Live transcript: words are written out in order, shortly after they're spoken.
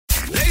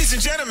Ladies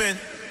and gentlemen,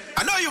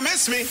 I know you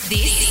miss me.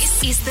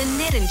 This is the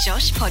Ned and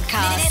Josh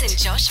podcast. Ned and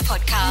Josh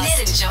podcast.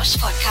 Ned and Josh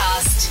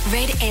podcast.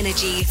 Red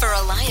Energy for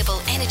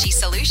reliable energy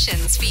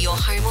solutions for your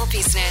home or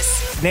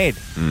business. Ned,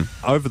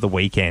 over the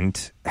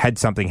weekend, had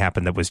something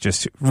happen that was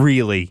just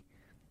really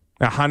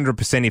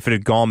 100%. If it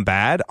had gone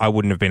bad, I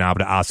wouldn't have been able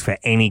to ask for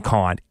any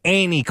kind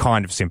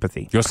of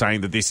sympathy. You're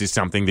saying that this is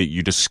something that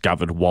you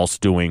discovered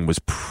whilst doing was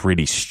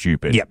pretty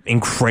stupid. Yep,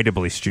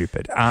 incredibly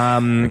stupid.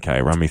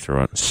 Okay, run me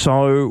through it.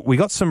 So we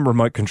got some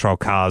remote control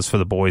cars for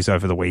the boys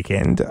over the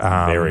weekend.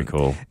 Very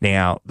cool.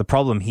 Now, the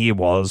problem here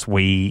was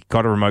we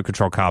got a remote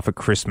control car for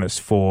Christmas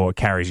for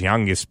Carrie's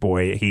youngest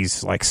boy.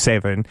 He's like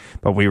 7,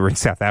 but we were in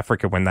South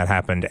Africa when that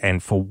happened,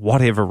 and for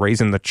whatever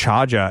reason, the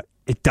charger,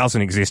 it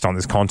doesn't exist on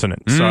this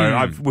continent.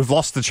 So we've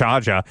lost the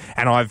charger,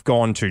 and I've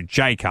gone to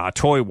JCar,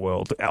 Toy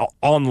World,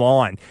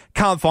 online.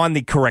 Can't find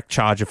the correct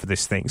charger for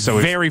this thing. So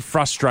very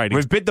frustrating.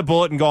 We've bit the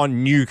bullet and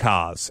gone new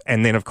cars.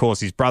 And then, of course,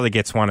 his brother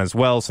gets one as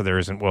well, so there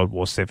isn't World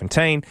War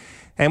 17.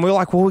 And we were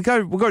like, well, we'll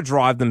go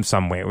drive them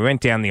somewhere. We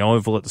went down the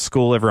oval at the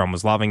school. Everyone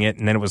was loving it.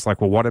 And then it was like,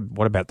 well,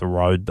 what about the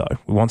road, though?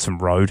 We want some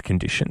road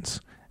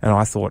conditions. And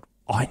I thought,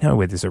 I know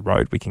where there's a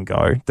road we can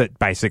go that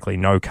basically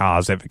no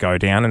cars ever go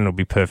down and it'll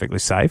be perfectly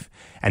safe.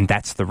 And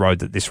that's the road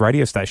that this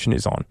radio station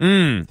is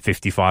on,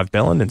 55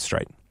 Bellenden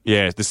Street.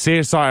 Yeah, the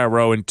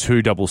CSIRO and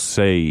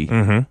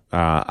 2CC.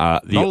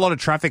 Not a lot of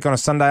traffic on a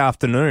Sunday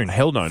afternoon.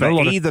 Hell no. For Not a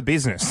lot of- either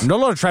business. Not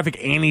a lot of traffic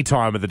any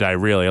time of the day,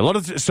 really.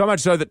 So much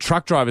so that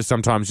truck drivers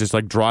sometimes just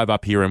like drive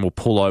up here and will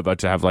pull over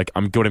to have like,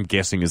 I'm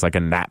guessing is like a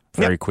nap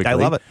very quickly.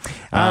 They love it.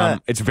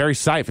 It's very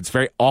safe. It's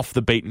very off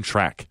the beaten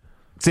track.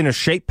 It's in a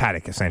sheep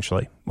paddock,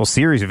 essentially. Well,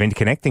 series of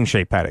interconnecting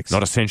sheep paddocks.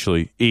 Not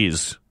essentially,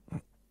 is.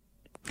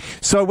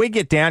 So we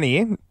get down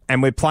here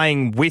and we're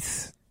playing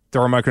with the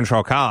remote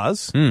control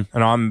cars, and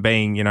I'm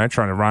being,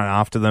 trying to run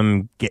after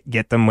them,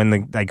 get them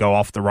when they go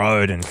off the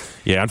road. And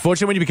Yeah,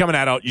 unfortunately, when you become an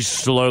adult, you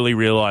slowly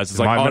realise it's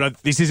like, no,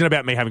 this isn't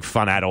about me having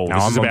fun at all. No,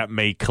 this is I'm about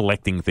me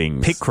collecting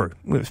things. pit crew.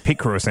 It was pit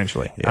crew,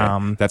 essentially.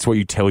 Yeah. That's what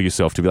you tell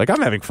yourself to be like,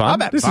 I'm having fun. I'm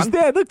having fun.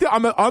 Look,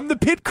 I'm the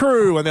pit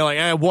crew. And they're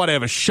like,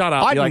 whatever, shut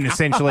up. I You're didn't like,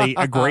 essentially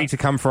agree to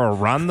come for a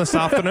run this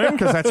afternoon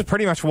because that's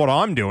pretty much what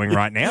I'm doing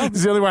right now.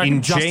 It's the only way I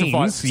can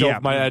justify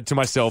jeans, to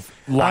myself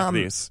like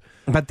this.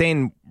 But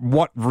then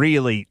what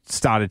really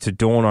started to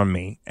dawn on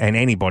me, and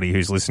anybody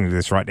who's listening to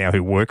this right now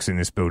who works in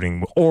this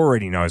building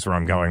already knows where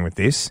I'm going with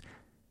this,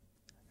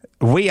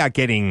 we are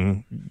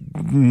getting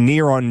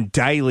near on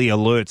daily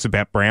alerts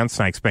about brown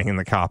snakes being in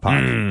the car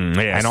park.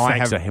 Yeah, and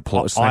I've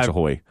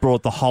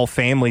brought the whole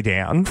family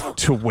down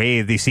to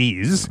where this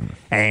is,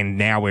 and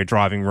now we're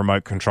driving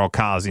remote control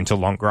cars into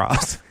long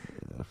grass.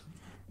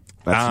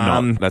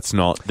 That's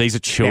not. These are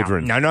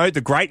children. No. The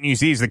great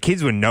news is the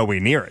kids were nowhere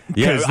near it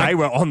because they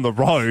were on the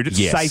road,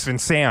 safe and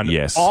sound.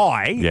 Yes.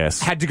 I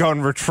had to go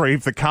and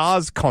retrieve the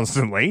cars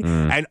constantly,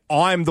 and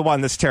I'm the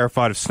one that's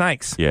terrified of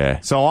snakes. Yeah.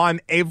 So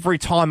every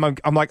time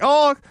I'm like,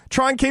 oh,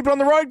 try and keep it on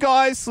the road,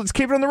 guys. Let's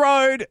keep it on the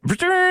road.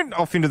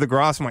 Off into the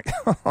grass. I'm like,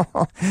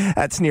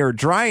 that's near a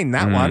drain,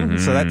 that one.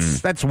 So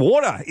that's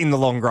water in the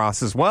long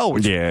grass as well,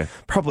 which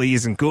probably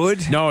isn't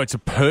good. No, it's a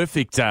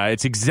perfect.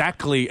 It's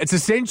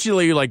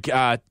essentially like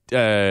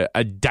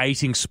a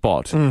dating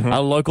spot,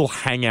 a local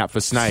hangout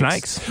for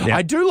snakes. Yeah.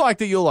 I do like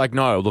that you're like,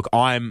 no, look,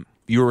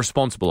 you're a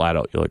responsible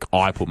adult. You're like,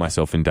 I put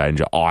myself in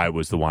danger. I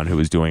was the one who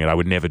was doing it. I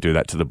would never do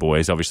that to the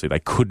boys. Obviously, they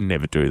could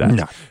never do that.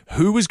 No.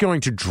 Who was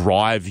going to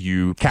drive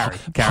you? Carrie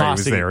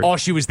was there. Oh,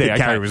 she was there.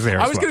 Carrie was there.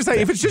 I was going to say,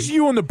 if it's just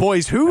you and the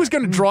boys, who was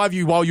going to drive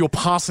you while you're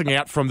passing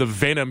out from the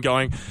venom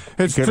going,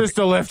 it's just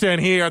a left hand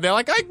here? And they're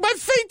like, my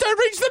feet don't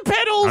reach the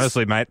pedals.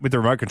 Honestly, mate, with the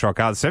remote control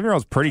car, the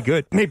 7-year-old's pretty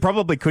good. He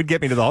probably could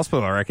get me to the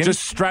hospital, I reckon.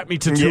 Just strap me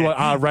to two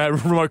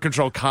remote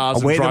control cars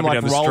and wear drive them me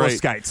like down the roller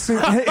street. skates.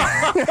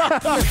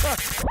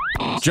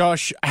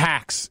 Josh,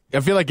 hacks.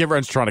 I feel like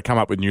everyone's trying to come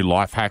up with new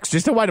life hacks,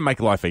 just a way to make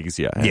life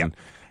easier. And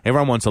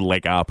everyone wants a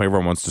leg up.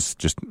 Everyone wants to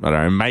just, I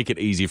don't know, make it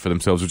easier for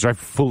themselves, which I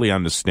fully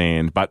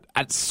understand. But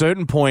at a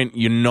certain point,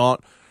 you're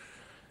not,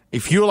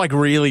 if you're like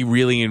really,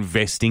 really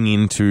investing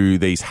into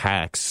these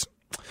hacks,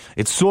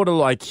 it's sort of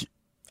like,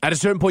 at a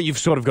certain point, you've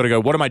sort of got to go,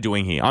 what am I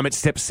doing here? I'm at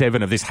step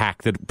 7 of this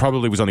hack that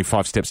probably was only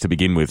 5 steps to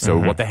begin with. So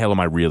what the hell am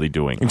I really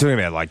doing? You're talking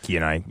about like,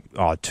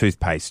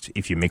 toothpaste,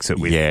 if you mix it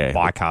with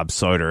bicarb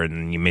soda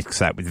and you mix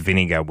that with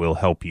vinegar, will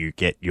help you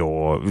get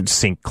your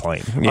sink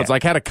clean. Yeah. It's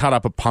like how to cut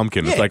up a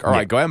pumpkin. It's like, all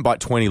right, go out and buy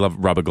 20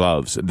 rubber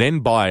gloves,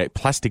 then buy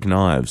plastic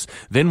knives.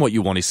 Then what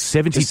you want is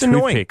 70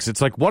 toothpicks. It's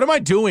like, what am I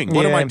doing?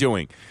 What am I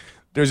doing?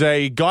 There's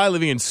a guy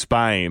living in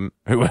Spain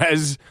who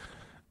has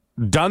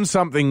done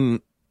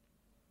something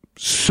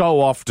so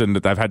often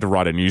that they've had to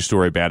write a news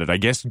story about it. I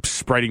guess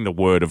spreading the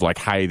word of like,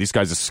 hey, this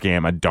guy's a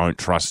scammer. Don't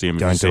trust him.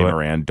 If you see him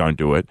around, don't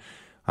do it.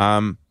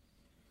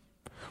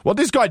 What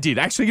this guy did,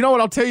 actually, you know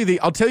what? I'll tell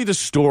you the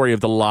story of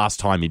the last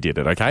time he did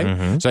it.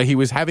 Okay, so he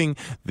was having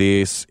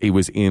this. He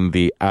was in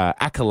the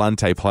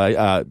Alicante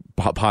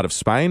part of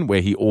Spain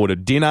where he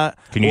ordered dinner.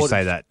 Can you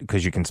say that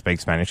because you can speak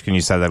Spanish? Can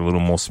you say that a little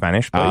more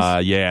Spanish,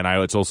 please? Yeah,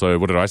 no, it's also,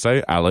 what did I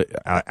say?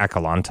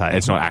 Alicante.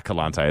 It's not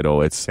Alicante at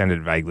all. It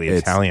sounded vaguely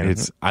Italian.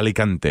 It's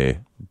Alicante.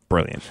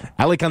 Brilliant.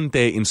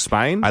 Alicante in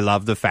Spain. I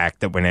love the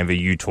fact that whenever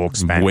you talk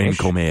Spanish, Buen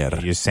comer.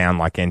 You sound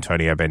like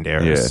Antonio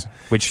Banderas,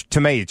 which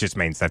to me it just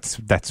means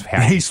that's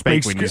how he you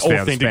speak speaks when you sound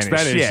authentic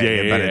Spanish.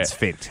 Yeah, but it's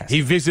fantastic.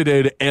 He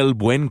visited El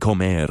Buen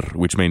Comer,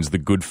 which means the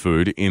good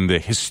food, in the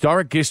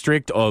historic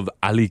district of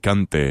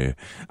Alicante.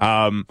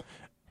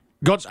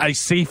 Got a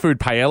seafood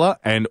paella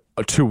and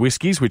 2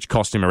 whiskeys, which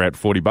cost him around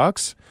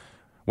 $40.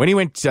 When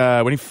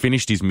he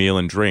finished his meal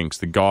and drinks,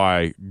 the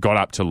guy got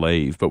up to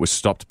leave, but was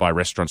stopped by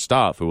restaurant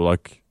staff who were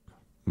like,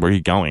 "Where are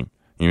you going?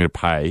 You need to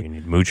pay. You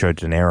need mucho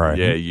dinero."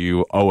 Yeah,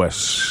 you owe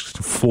us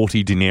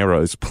 40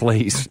 dineros,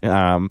 please.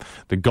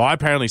 The guy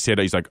apparently said,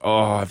 he's like,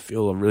 "Oh, I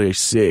feel really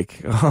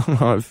sick.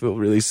 I feel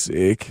really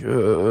sick."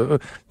 They're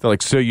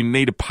like, "Sir, you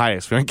need to pay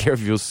us. We don't care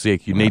if you feel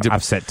sick. You need to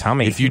upset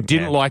tummy. If you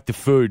didn't like the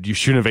food, you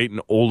shouldn't have eaten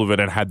all of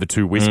it and had the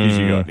 2 whiskeys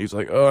you got." He's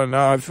like, "Oh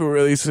no, I feel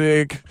really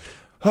sick."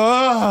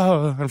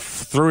 And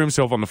threw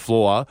himself on the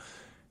floor.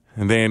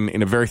 And then,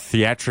 in a very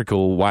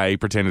theatrical way,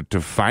 pretended to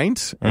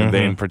faint and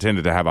then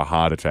pretended to have a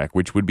heart attack,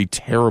 which would be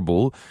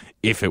terrible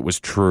if it was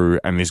true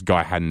and this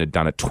guy hadn't had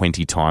done it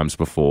 20 times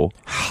before.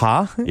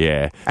 Huh?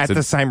 Yeah. At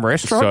the same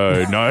restaurant?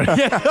 So, no.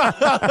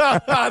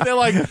 They're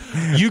like,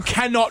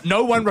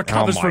 no one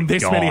recovers from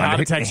this many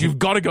heart attacks. You've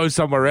got to go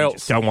somewhere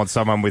else. Don't want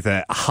someone with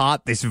a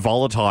heart this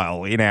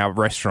volatile in our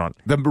restaurant.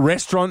 The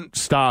restaurant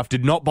staff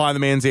did not buy the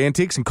man's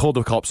antics and called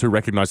the cops, who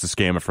recognised the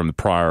scammer from the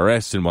prior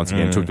arrest and once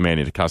again took the man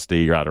into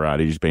custody.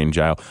 He's been in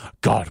jail.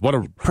 God, what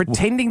a...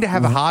 Pretending to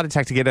have a heart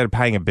attack to get out of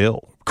paying a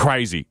bill.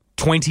 Crazy.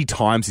 20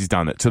 times he's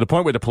done it, to the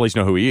point where the police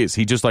know who he is.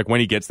 He just, like, when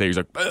he gets there, he's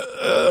like,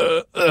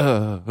 What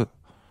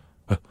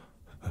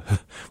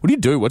do you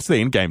do? What's the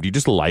end game? Do you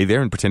just lay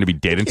there and pretend to be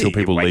dead until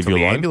people leave you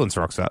the alone? ambulance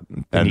rocks up.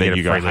 And then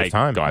you go, "Hey,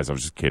 guys, I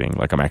was just kidding.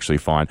 Like, I'm actually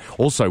fine."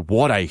 Also,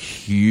 what a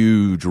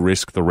huge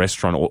risk the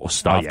restaurant or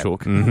staff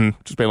took.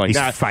 Just being like, He's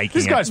 "Nah, faking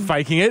this it." guy's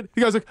faking it."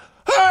 He goes like,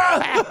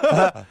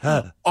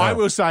 "Ah!" I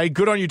will say,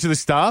 good on you to the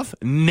staff.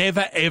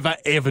 Never, ever,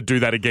 ever do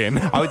that again.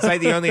 I would say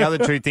the only other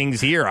 2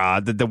 things here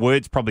are that the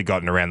word's probably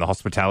gotten around the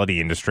hospitality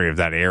industry of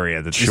that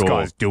area that this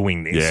guy's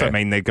doing this. Yeah. I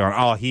mean, they're going,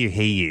 "Oh, here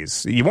he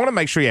is." You want to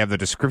make sure you have the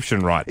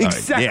description right, though.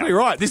 Exactly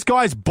right. This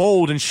guy's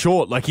bald and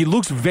short. Like, he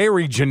looks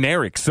very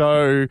generic.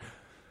 So,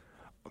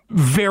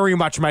 very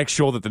much make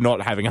sure that they're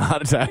not having a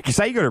heart attack. You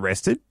say you got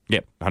arrested?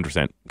 Yep,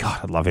 100%.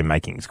 God, I'd love him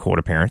making his court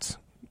appearance.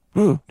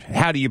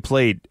 How do you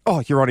plead?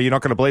 "Oh, Your Honour, you're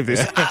not going to believe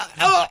this."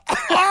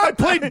 I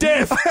plead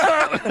death.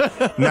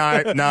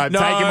 No, take him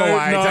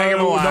away. Take him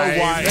away. No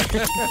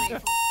way.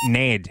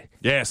 Ned.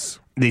 Yes.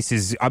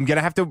 I'm going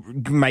to have to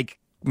make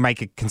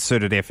a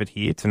concerted effort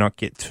here to not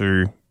get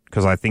too,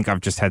 because I think I've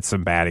just had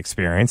some bad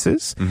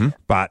experiences.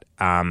 But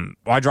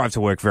I drive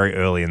to work very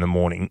early in the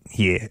morning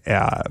here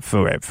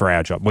for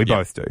our job. We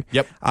both do.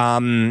 Yep.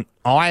 I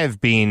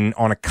have been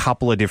on a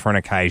couple of different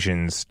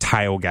occasions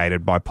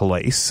tailgated by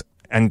police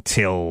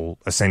until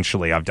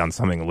essentially I've done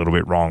something a little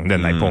bit wrong.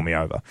 Then they pull me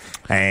over.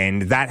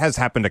 And that has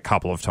happened a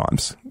couple of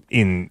times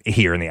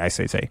here in the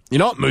ACT. You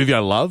know what movie I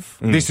love?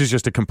 This is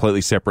just a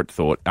completely separate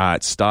thought.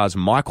 It stars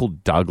Michael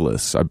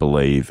Douglas, I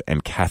believe,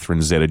 and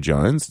Catherine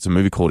Zeta-Jones. It's a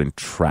movie called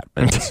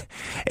Entrapment.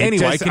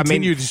 Anyway,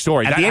 continue the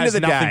story. At the end of the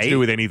nothing day, to do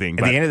with anything.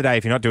 At the end of the day,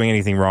 if you're not doing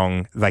anything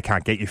wrong, they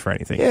can't get you for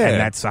anything. Yeah. And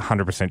that's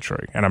 100% true.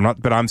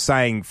 And I'm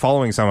saying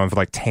following someone for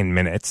like 10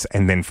 minutes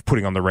and then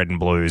putting on the red and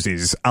blues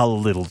is a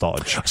little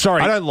dodge.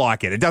 Sorry. I don't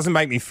like it. It doesn't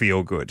make me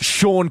feel good.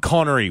 Sean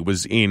Connery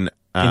was in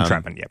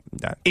Entrapment, yeah.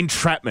 No.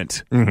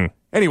 Entrapment.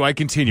 Anyway,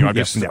 continue. I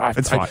Yes, just, no,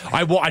 it's fine. I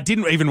haven't watched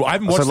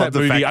that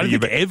movie. I don't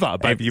think ever.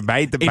 But you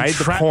made the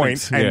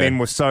point, and then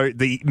was so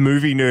the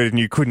movie nerd, and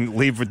you couldn't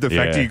live with the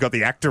fact that you got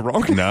the actor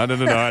wrong. No.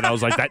 And I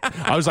was like,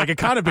 it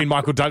can't have been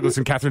Michael Douglas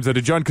and Catherine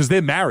Zeta-Jones because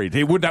they're married.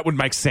 That would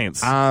make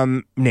sense.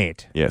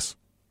 Ned, Yes,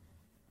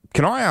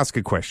 can I ask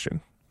a question?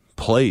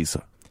 please.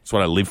 That's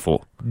what I live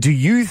for. Do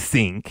you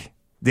think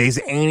there's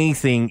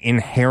anything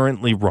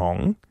inherently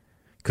wrong?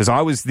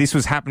 Because this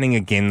was happening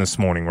again this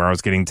morning where I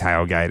was getting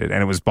tailgated,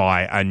 and it was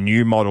by a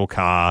new model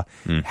car,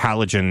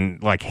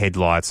 halogen like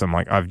headlights. I'm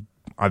like,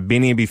 I've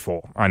been here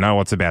before. I know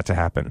what's about to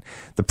happen.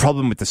 The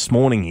problem with this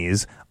morning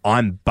is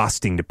I'm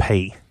busting to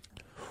pee.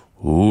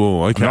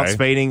 Ooh, okay. I'm not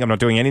speeding. I'm not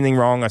doing anything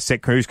wrong. I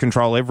set cruise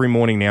control every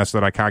morning now so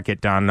that I can't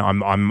get done.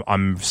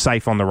 I'm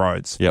safe on the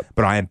roads. Yep.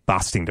 But I am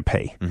busting to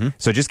pee.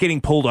 So just getting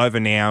pulled over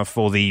now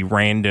for the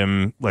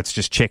random, let's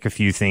just check a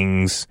few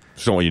things.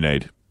 It's not what you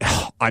need.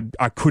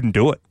 I couldn't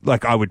do it.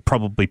 Like, I would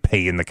probably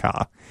pee in the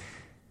car.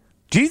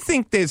 Do you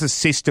think there's a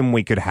system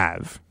we could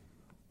have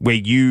where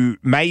you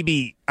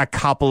maybe a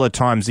couple of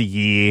times a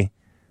year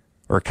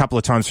or a couple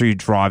of times through your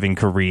driving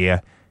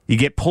career, you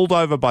get pulled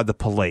over by the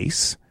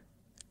police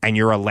and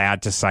you're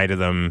allowed to say to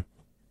them,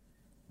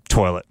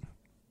 toilet.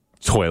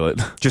 Toilet.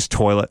 Just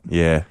toilet.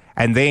 Yeah.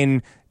 And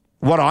then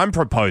What I'm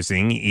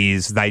proposing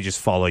is they just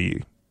follow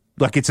you.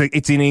 Like it's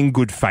an in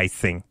good faith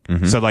thing.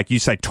 So like you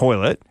say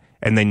toilet,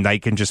 and then they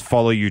can just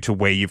follow you to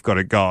where you've got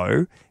to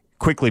go,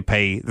 quickly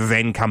pee,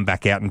 then come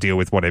back out and deal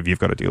with whatever you've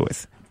got to deal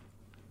with.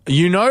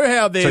 You know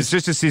how there's... So it's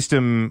just a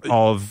system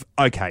of,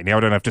 okay, now I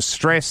don't have to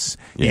stress.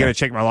 You're going to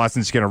check my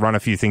license. You're going to run a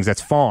few things.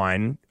 That's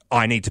fine.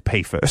 I need to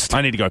pee first.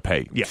 I need to go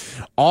pee. Yeah.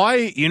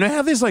 You know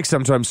how there's like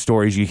sometimes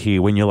stories you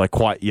hear when you're like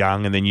quite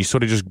young and then you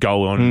sort of just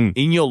go on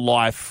in your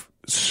life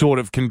sort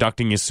of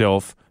conducting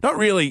yourself, not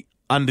really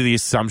under the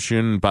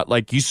assumption, but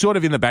like you sort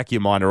of in the back of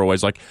your mind are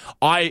always like,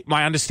 my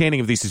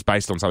understanding of this is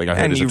based on something I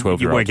heard as a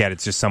 12-year-old. You work out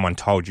it's just someone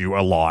told you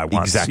a lie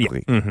once.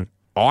 Exactly. Yeah.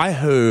 I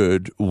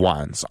heard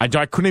once, I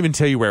couldn't even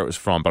tell you where it was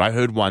from, but I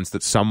heard once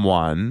that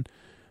someone,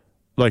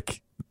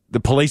 like, the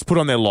police put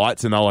on their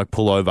lights and they'll, like,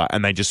 pull over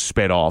and they just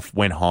sped off,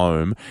 went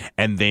home,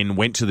 and then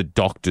went to the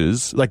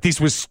doctors. Like,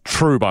 this was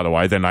true, by the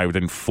way. Then they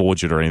didn't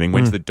forge it or anything.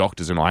 Went to the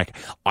doctors and, like,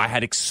 I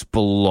had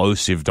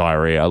explosive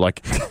diarrhea.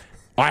 Like,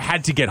 I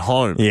had to get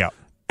home. Yeah.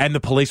 And the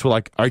police were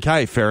like,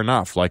 okay, fair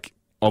enough. Like,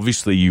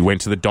 obviously, you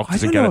went to the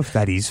doctors I don't know if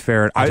that is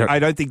fair. I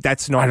don't think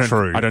that's not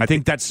true. I don't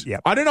think that's... Yeah.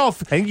 I don't know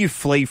if... I think you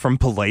flee from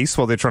police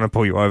while they're trying to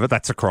pull you over.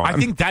 That's a crime. I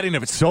think that in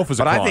of itself is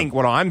a But crime. I think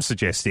what I'm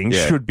suggesting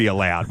should be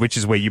allowed, which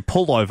is where you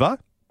pull over,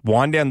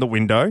 wind down the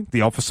window,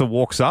 the officer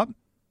walks up,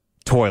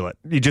 toilet.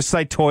 You just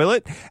say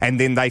toilet, and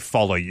then they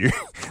follow you.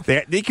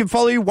 They can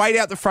follow you, wait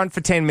out the front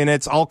for 10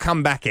 minutes, I'll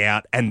come back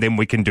out, and then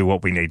we can do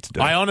what we need to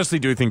do. I honestly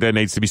do think there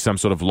needs to be some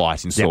sort of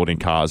light installed in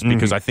cars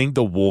because I think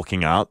the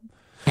walking up...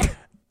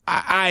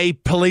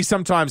 police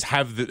sometimes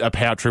have a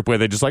power trip where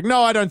they're just like,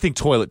 no, I don't think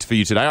toilet for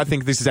you today. I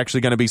think this is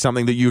actually going to be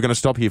something that you're going to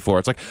stop here for.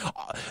 It's like,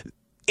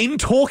 in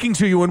talking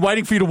to you and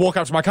waiting for you to walk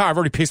up to my car, I've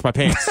already pissed my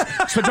pants.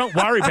 So don't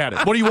worry about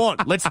it. What do you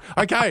want? Let's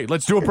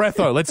do a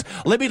breatho.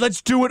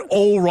 Let's do it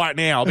all right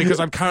now because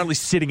I'm currently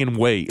sitting in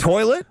wee.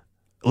 Toilet?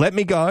 Let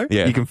me go.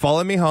 Yeah. You can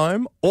follow me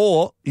home,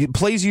 or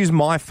please use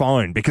my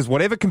phone because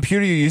whatever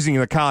computer you're using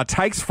in the car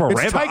takes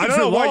forever. It's taking I don't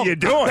know too what long. you're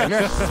doing.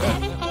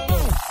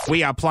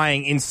 We are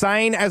playing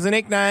Insane as a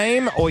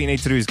nickname. All you need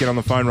to do is get on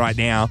the phone right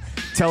now.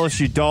 Tell us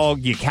your dog,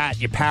 your cat,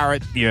 your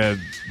parrot, your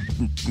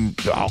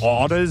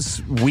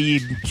otter's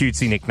weird,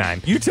 cutesy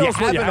nickname. You tell us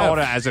what you an have.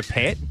 otter as a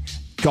pet.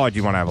 God,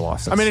 you want to have a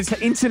license. I mean, it's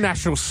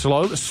International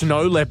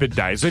Snow Leopard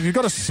Day. So if you've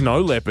got a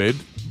snow leopard...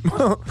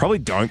 probably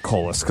don't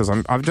call us because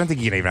I don't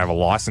think you can even have a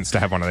license to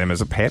have one of them as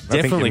a pet. I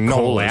Definitely think you're not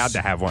call allowed us.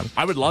 to have one.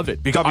 I would love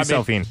it. Got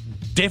yourself in.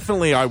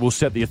 Definitely, I will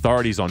set the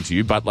authorities onto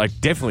you, but like,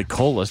 definitely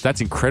call us.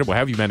 That's incredible. How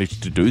have you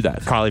managed to do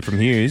that? Kylie from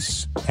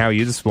Hughes, how are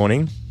you this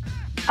morning?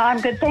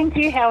 I'm good, thank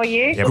you. How are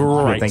you? Yep,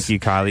 Great. good, thank you,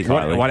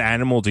 Kylie. What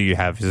animal do you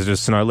have? Is it a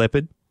snow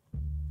leopard?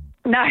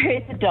 No,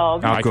 it's a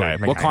dog. Oh, Okay.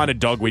 good. What kind of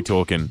dog we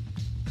talking?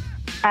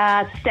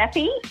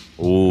 Staffy.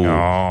 Ooh.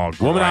 Oh,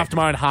 Woman great. after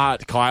my own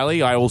heart,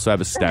 Kylie. I also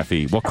have a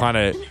Staffy. What kind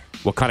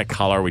of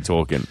colour are we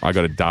talking? I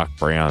got a dark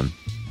brown.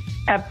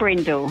 A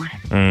brindle.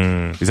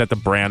 Is that the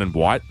brown and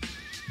white?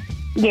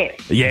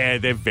 Yes. Yeah,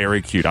 they're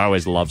very cute. I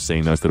always love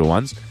seeing those little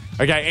ones.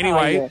 Okay,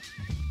 anyway,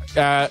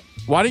 why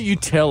don't you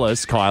tell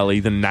us,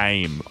 Kylie, the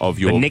name of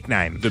your... The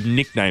nickname. The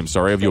nickname,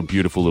 sorry, of your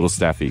beautiful little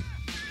Staffy.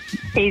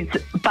 It's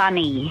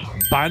Bunny.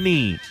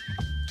 Bunny.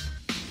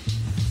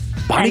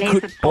 And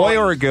he's a Boy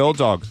or a girl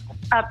dog?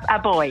 A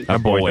boy. A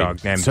boy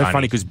dog named So Bunny.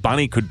 funny because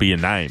Bunny could be a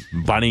name.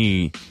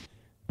 Bunny,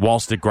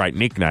 whilst a great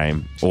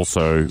nickname,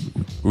 also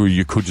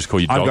you could just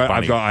call your dog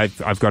Bunny.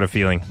 I've got a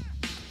feeling.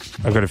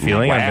 I'm going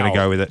to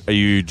go with it. Do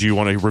you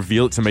want to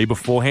reveal it to me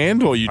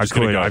beforehand, or are you just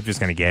going to go? I'm just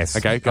going to guess.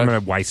 Okay, go. I'm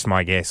going to waste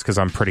my guess because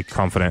I'm pretty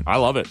confident. I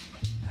love it.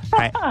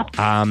 Hey,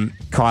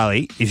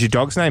 Kylie, is your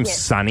dog's name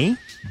Sunny?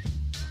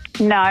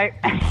 No.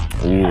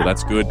 Oh,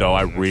 that's good though.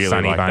 I really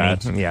Sunny like Bunny.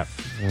 that. Yeah.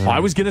 I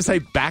was going to say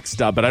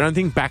Baxter, but I don't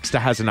think Baxter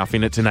has enough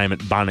in it to name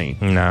it Bunny.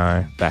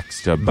 No.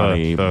 Baxter,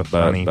 Bunny,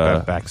 Bunny,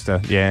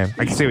 Baxter. Yeah.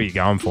 I can see what you're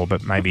going for,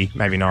 but maybe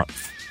not.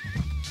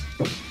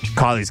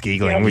 Kylie's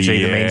giggling, which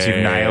either means you've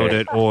nailed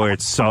it or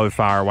it's so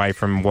far away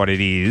from what it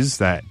is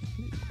that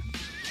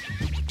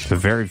it's a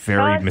very,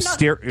 very it's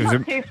mysterious.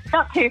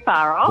 Not too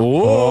far off.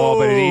 Oh,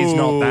 but it is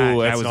not that.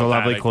 That That's was not a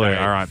lovely that, clue.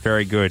 okay. All right,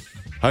 very good.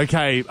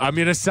 Okay, I'm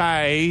going to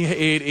say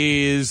it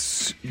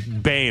is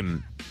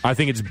Ben. I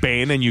think it's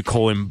Ben, and you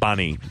call him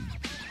Bunny.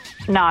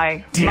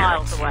 No.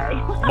 Miles away.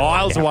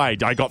 Miles away.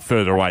 I got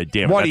further away.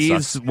 Damn. What that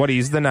is sucks. what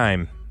is the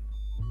name?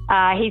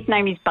 His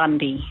name is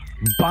Bundy.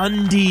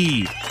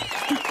 Bundy?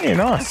 Yeah,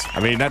 nice. I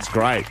mean, that's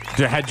great.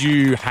 Had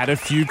you had a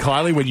few,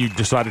 Kylie, when you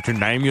decided to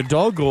name your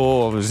dog,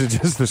 or was it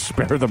just the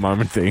spur of the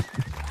moment thing?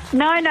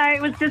 No,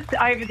 it was just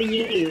over the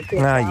years.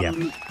 Yeah.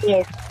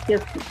 Yes,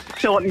 just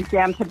shortened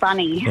down to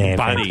Bunny. Yeah,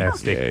 Bunny.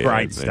 fantastic. Yeah,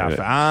 Great yeah,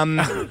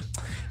 stuff.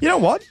 You know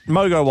what?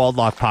 Mogo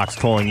Wildlife Park's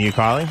calling you,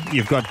 Kylie.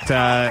 You've got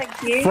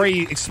thank you.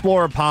 free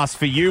Explorer Pass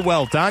for you.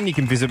 Well done. You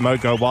can visit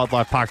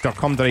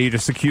mogowildlifepark.com.au to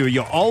secure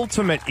your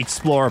ultimate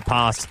Explorer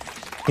Pass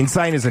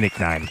Insane is a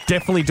nickname.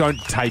 Definitely don't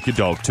take a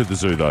dog to the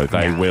zoo, though.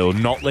 They will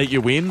not let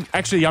you in.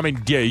 Actually, I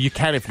mean, yeah, you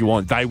can if you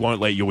want. They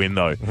won't let you in,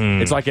 though.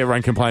 It's like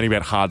everyone complaining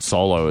about hard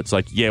solo. It's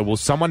like, yeah, well,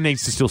 someone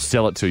needs to still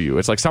sell it to you.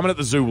 It's like someone at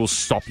the zoo will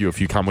stop you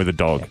if you come with a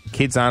dog.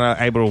 Kids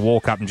aren't able to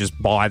walk up and just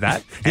buy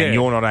that, and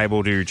you're not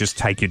able to just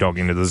take your dog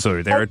into the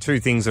zoo. There are two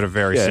things that are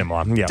very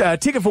similar. Yeah.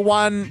 Ticket for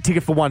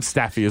one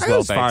staffy as well.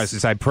 As far as to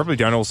say, probably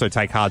don't also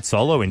take hard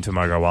solo into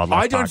Mogo Wildlife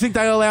I don't Park. think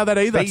they allow that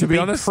either, to be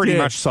honest. Pretty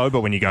much sober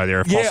when you go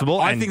there if possible.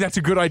 I think that's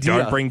a good idea.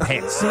 Don't bring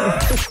pets.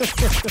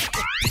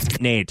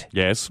 Ned.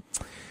 Yes.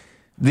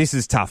 This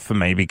is tough for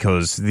me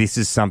because this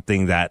is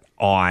something that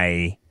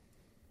I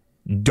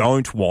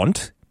don't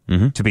want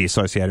to be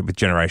associated with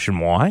Generation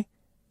Y,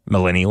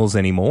 millennials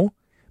anymore.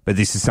 But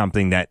this is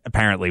something that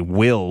apparently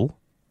will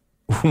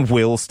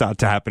start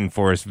to happen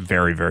for us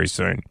very, very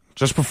soon.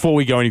 Just before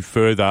we go any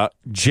further,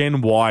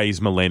 Gen Y is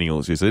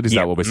millennials, is it? Is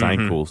that what we're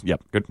saying? Cool.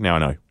 Yep. Good. Now I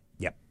know.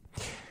 Yep.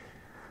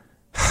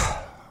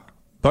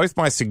 Both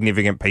my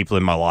significant people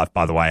in my life,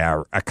 by the way,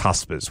 are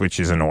cuspers, which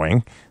is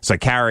annoying. So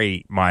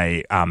Carrie,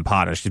 my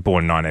partner, she's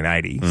born in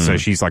 1980, so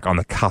she's like on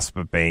the cusp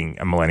of being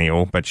a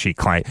millennial, but she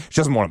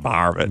doesn't want a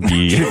bar of it.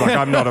 Yeah. She's like,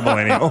 I'm not a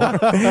millennial.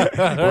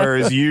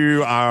 Whereas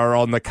you are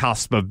on the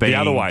cusp of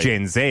being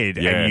Gen Z,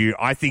 and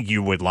I think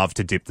you would love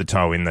to dip the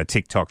toe in the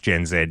TikTok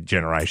Gen Z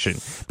generation.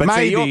 But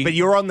maybe, but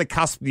you're on the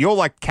cusp. You're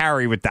like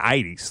Carrie with the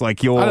 80s.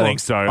 Like you're I don't think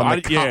so. On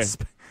the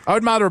cusp. Yeah. I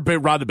would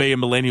rather be a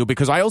millennial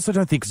because I also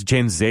don't think it's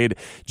Gen Z.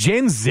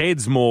 Gen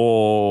Z's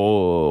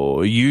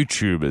more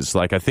YouTubers.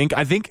 Like I think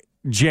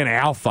Gen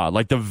Alpha,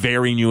 like the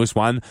very newest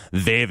one,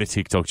 they're the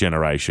TikTok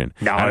generation.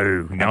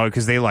 No,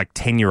 because they're like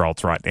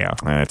 10-year-olds right now.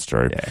 That's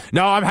true. Yeah.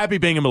 No, I'm happy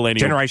being a millennial.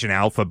 Generation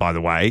Alpha, by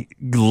the way,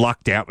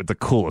 lucked out with the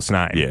coolest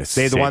name. Yes.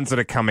 They're the ones that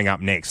are coming up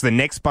next. The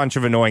next bunch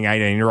of annoying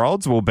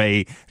 18-year-olds will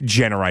be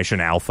Generation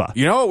Alpha.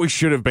 You know what we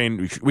should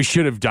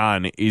have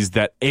done is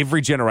that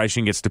every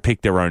generation gets to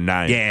pick their own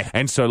name. Yeah.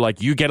 And so,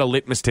 like, you get a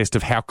litmus test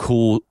of how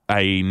cool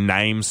a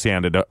name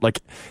sounded. Like,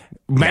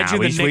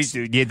 imagine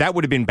that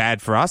would have been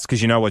bad for us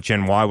because you know what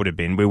Gen Y would have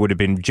been. We would have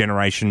been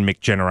Generation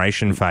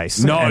McGeneration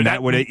Face. No, and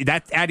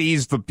that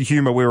is the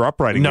humour we were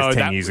operating with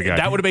 10 years ago.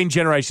 That would have been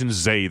Generation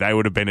Z. They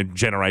would have been a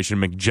Generation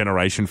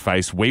McGeneration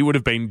Face. We would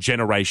have been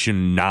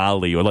Generation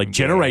Gnarly or like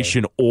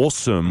Generation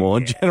Awesome or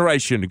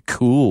Generation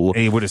Cool.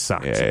 It would have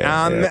sucked.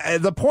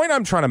 The point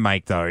I'm trying to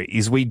make, though,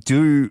 is we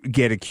do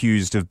get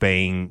accused of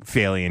being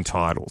fairly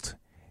entitled.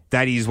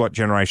 That is what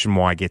Generation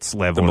Y gets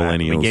leveled at.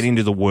 We get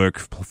into the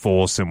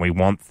workforce and we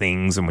want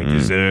things and we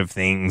deserve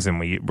things and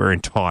we're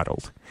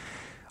entitled.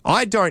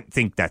 I don't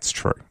think that's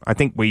true. I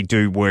think we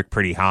do work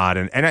pretty hard.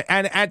 And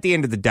at the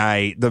end of the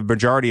day, the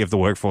majority of the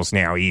workforce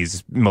now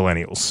is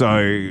millennials.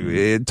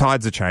 So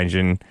tides are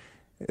changing.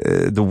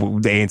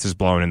 The answer's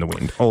blowing in the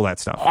wind, all that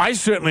stuff. I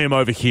certainly am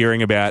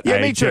overhearing about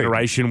a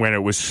generation when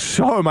it was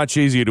so much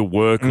easier to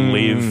work,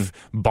 live,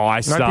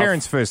 buy stuff. My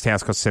parents' first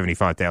house cost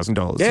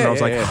 $75,000. And I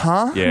was like,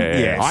 huh?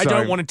 Yeah. I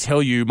don't want to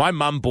tell you. My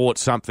mum bought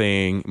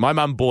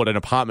an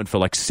apartment for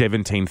like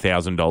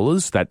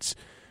 $17,000.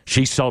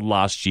 She sold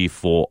last year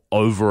for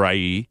over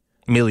 $1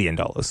 million.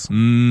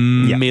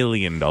 $1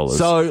 million.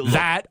 So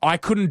that I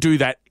couldn't do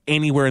that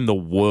anywhere in the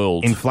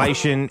world.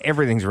 Inflation,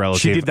 everything's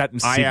relative. She did that in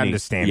Sydney. I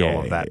understand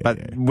all of that,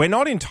 but we're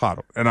not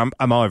entitled, and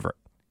I'm over it.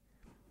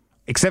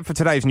 Except for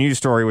today's news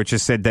story, which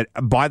has said that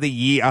by the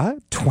year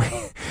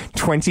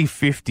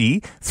 2050,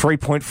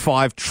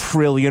 3.5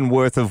 trillion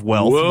worth of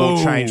wealth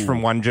will change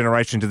from one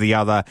generation to the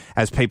other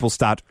as people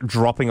start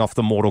dropping off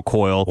the mortal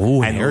coil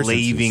and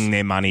leaving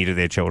their money to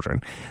their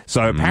children.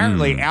 So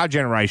apparently our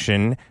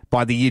generation,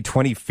 by the year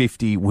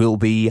 2050, will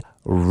be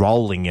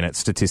rolling in it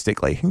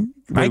statistically.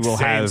 We will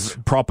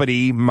have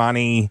property,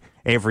 money,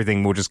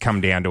 everything will just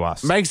come down to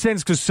us. Makes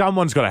sense because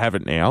someone's got to have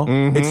it now.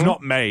 It's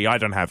not me. I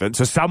don't have it.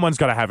 So someone's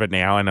got to have it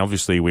now. And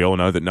obviously we all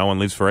know that no one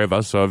lives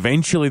forever. So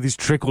eventually this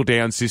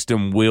trickle-down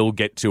system will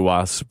get to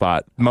us.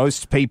 But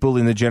most people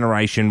in the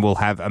generation will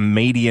have a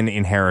median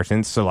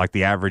inheritance, so like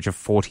the average of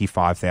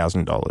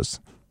 $45,000.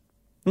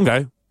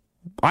 Okay.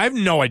 I have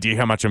no idea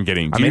how much I'm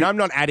getting. I'm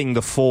not adding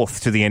the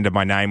fourth to the end of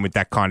my name with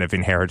that kind of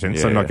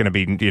inheritance. I'm not going to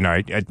be,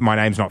 my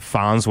name's not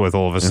Farnsworth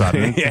all of a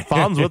sudden.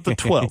 Farnsworth the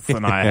 12th,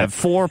 and I have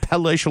 4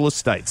 palatial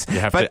estates.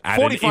 You have to add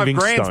 45 an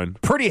grand's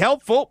pretty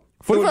helpful.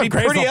 45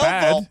 grand's pretty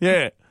helpful.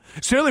 Yeah.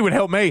 Certainly would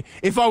help me.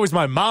 If I was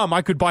my mum,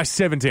 I could buy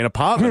 17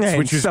 apartments,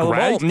 which is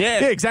great.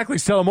 Yeah, exactly.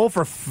 Sell them all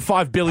for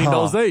 $5 billion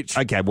each.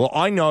 Okay, well,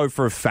 I know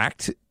for a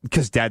fact,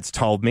 because Dad's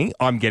told me,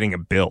 I'm getting a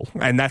bill.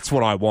 And that's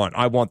what I want.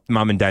 I want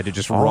Mum and Dad to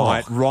just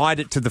ride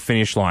it to the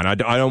finish line. I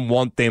don't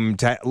want them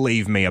to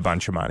leave me a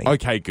bunch of money.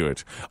 Okay,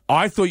 good.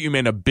 I thought you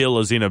meant a bill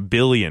as in $1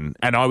 billion.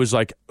 And I was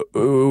like,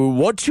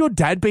 what's your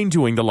dad been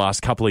doing the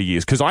last couple of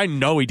years? Because I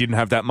know he didn't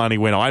have that money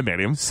when I met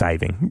him.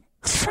 Saving.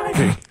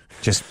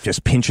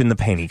 Just pinching the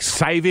pennies.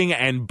 Saving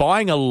and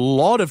buying a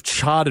lot of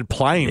chartered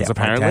planes,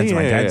 apparently.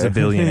 My dad's a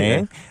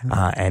billionaire.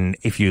 And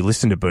if you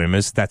listen to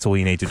boomers, that's all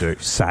you need to do.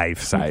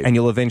 Save. And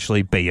you'll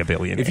eventually be a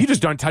billionaire. If you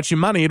just don't touch your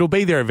money, it'll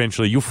be there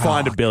eventually. You'll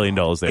find $1 billion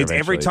there It's eventually.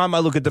 every time I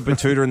look at the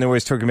Batuta and they're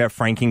always talking about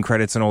franking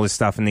credits and all this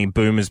stuff and the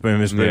boomers.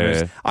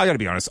 Yeah. I got to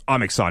be honest,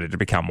 I'm excited to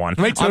become one.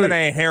 Me too. I'm going to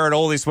inherit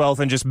all this wealth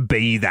and just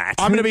be that.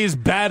 I'm going to be as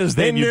bad as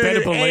them. You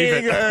better believe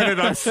it.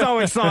 I'm so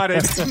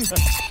excited.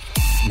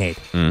 Ned.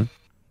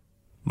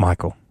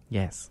 Michael.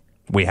 Yes.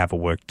 We have a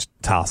work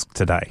task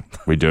today.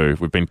 We do.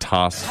 We've been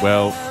tasked.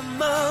 Well,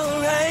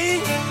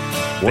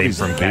 what Theme is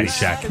from this?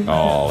 Caddyshack.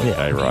 Oh,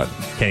 okay, right.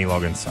 Kenny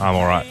Loggins, I'm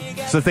all right.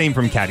 It's the theme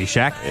from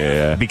Caddyshack.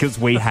 Yeah. Because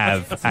we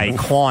have a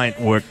client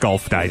work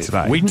golf day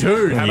today. We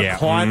do have Yeah. a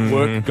client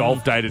work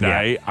golf day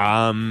today.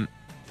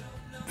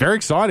 Very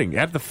exciting.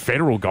 At the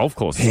Federal Golf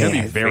Course. It's going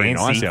to be very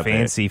nice out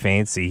there.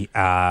 Fancy.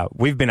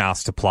 We've been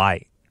asked to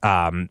play,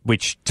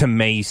 which to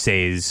me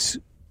says...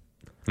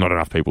 Not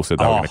enough people said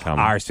they were going to come.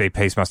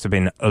 RSVPs must have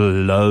been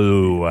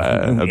low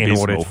in abysmal.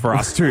 order for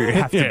us to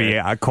have to be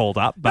called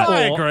up. But I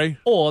agree.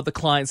 Or the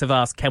clients have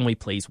asked, can we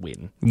please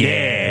win?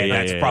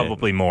 that's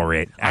probably more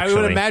it, actually.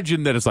 I would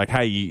imagine that it's like,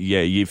 hey,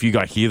 if you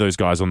hear those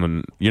guys on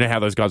the... You know how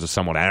those guys are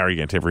somewhat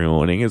arrogant every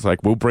morning? It's like,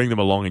 we'll bring them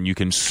along and you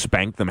can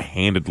spank them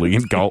handedly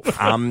in golf.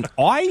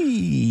 I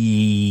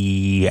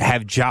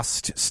have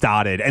just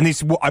started, and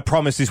I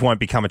promise this won't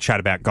become a chat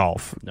about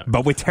golf,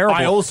 but we're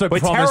terrible. We're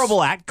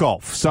terrible at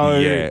golf, so...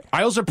 Yeah.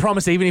 I also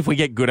promise, even if we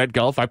get good at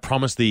golf, I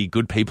promise the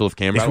good people of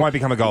Canberra... This won't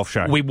become a golf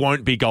show. We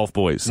won't be golf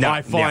boys. No,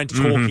 I find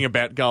talking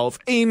about golf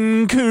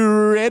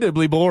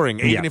incredibly boring.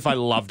 Even if I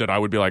loved it, I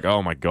would be like,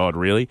 oh my God,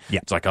 really? Yeah.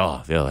 It's like,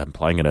 oh, yeah, I'm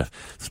playing at a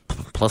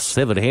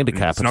 +7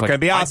 handicap. It's not like, going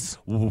to be us.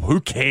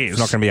 Who cares? It's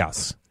not going to be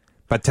us.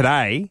 But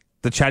today,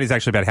 the chat is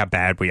actually about how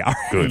bad we are.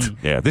 Good.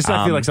 Yeah, this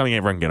I feel like something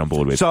everyone can get on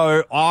board with.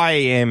 So I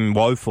am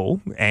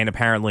woeful, and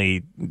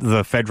apparently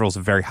the Federal's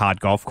a very hard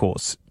golf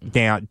course.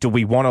 Now, do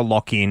we want to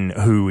lock in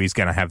who is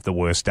going to have the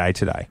worst day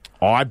today?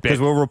 I bet. Because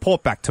we'll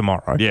report back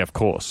tomorrow. Yeah, of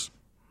course.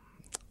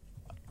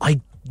 I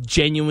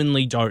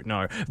genuinely don't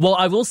know. Well,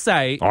 I will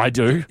say, I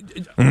do.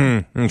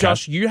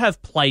 Josh, you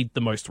have played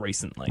the most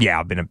recently. Yeah,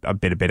 I've been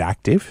a bit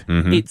active,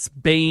 It's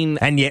been...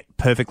 and yet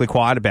perfectly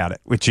quiet about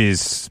it, which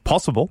is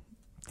possible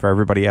for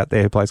everybody out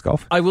there who plays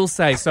golf. I will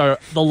say, so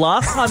the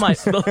last time I...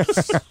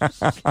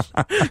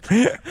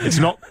 It's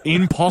not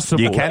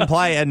impossible. You can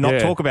play and not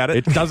talk about it.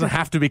 It doesn't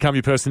have to become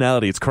your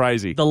personality. It's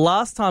crazy. The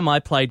last time I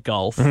played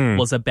golf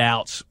was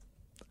about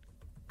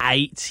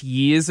 8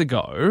 years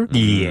ago.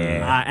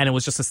 Yeah. And it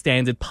was just a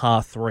standard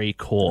par 3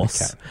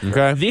 course.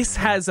 Okay. This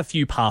has a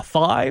few par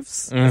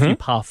 5s, a few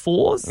par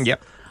 4s.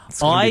 Yep. It's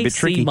gonna be a I bit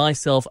tricky. see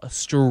myself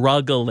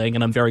struggling,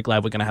 and I'm very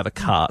glad we're going to have a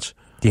cart.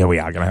 Yeah, we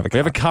are going to have a We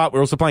have a cart. We're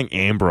also playing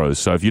Ambrose.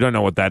 So if you don't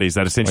know what that is,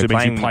 that essentially We're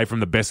means you playing- play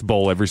from the best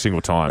ball every single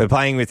time. We're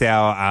playing with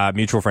our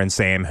mutual friend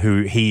Sam,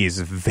 who he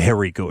is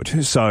very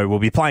good. So we'll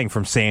be playing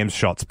from Sam's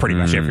shots pretty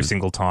much every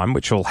single time,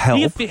 which will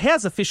help. He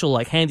has official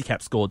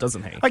handicap score,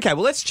 doesn't he? Okay,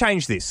 well, let's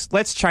change this.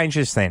 Let's change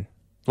this then.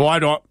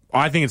 Well,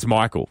 I think it's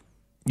Michael.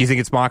 You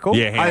think it's Michael?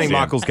 Yeah, I think hands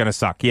down. Michael's going to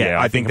suck. Yeah,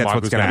 Yeah, I think that's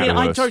Michael's what's going to gonna I mean,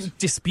 happen. I worst. don't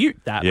dispute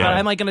that. Yeah.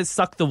 Am I going to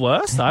suck the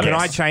worst? I Can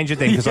don't I change it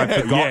then? Because I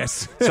forgot.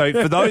 Yes. So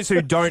for those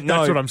who don't know,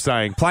 That's what I'm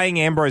saying. Playing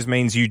Ambrose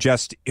means you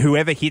just,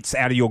 whoever hits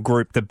out of your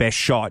group the best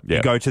shot, Yeah.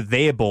 you go to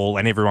their ball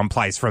and everyone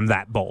plays from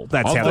that ball.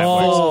 That's how that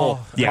Oh.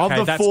 works. Yeah. Of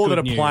Okay, the that's four good that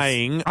are news.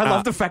 playing, I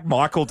love the fact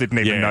Michael didn't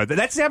even Yeah. know that.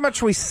 That's how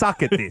much we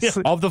suck at this.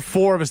 of the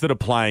four of us that are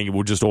playing,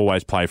 we'll just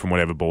always play from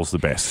whatever ball's the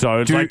best. So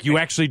it's like you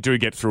actually do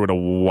get through it a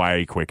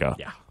way quicker.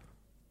 Yeah.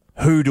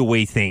 Who do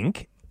we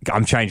think?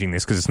 I'm changing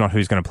this because it's not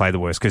who's going to play the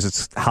worst, because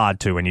it's hard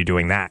to when you're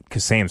doing that,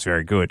 because Sam's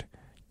very good.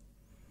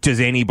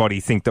 Does anybody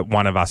think that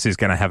one of us is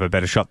going to have a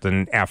better shot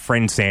than our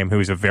friend Sam, who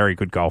is a very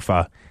good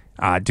golfer?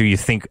 Do you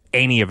think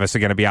any of us are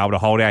going to be able to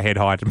hold our head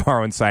high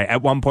tomorrow and say,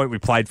 at one point we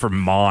played from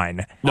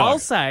mine? I'll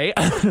say,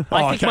 I think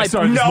my...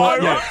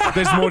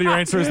 There's more to your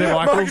answer, is there,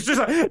 Michael? Ned's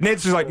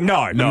just like, no,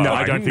 I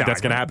don't think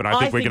that's going to happen. I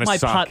think we're going to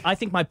suck. I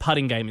think my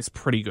putting game is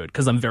pretty good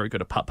because I'm very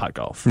good at putt-putt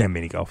golf. Yeah,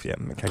 mini golf, yeah.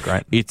 Okay,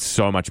 great. It's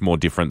so much more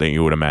different than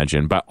you would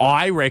imagine. But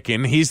I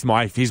reckon here's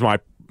my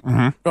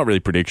not really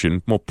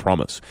prediction, more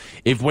promise.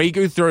 If we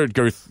go through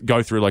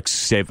like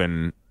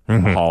 7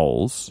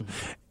 holes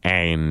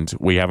and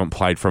we haven't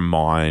played from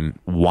mine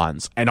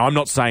once, and I'm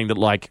not saying that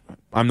like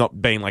I'm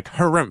not being like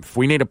harumph,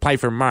 we need to play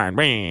from mine.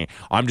 Meh.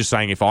 I'm just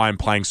saying if I am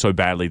playing so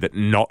badly that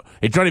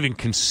it's not even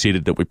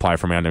considered that we play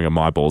from any of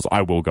my balls,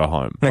 I will go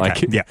home.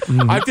 Okay, yeah.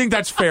 I think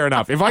that's fair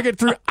enough. If I get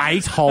through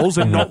 8 holes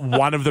and not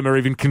one of them are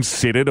even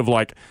considered of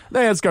like,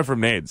 hey, let's go from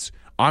Ned's,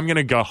 I'm going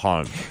to go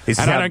home. This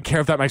And is I how- don't care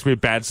if that makes me a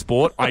bad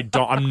sport. I'm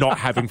not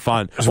having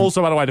fun.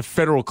 Also, by the way, the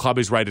Federal Club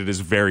is rated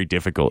as very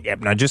difficult. Yep.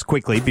 Now, just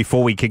quickly,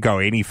 before we could go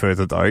any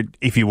further, though,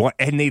 if you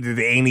needed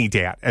any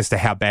doubt as to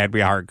how bad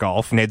we are at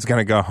golf, Ned's going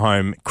to go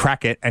home,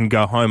 crack it, and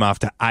go home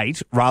after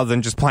 8, rather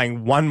than just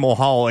playing one more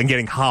hole and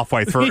getting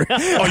halfway through. You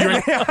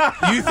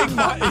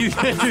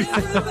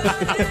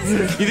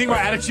think my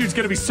attitude's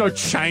going to be so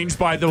changed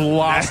by the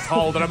last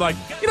hole that I'm like,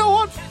 you know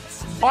what?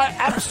 I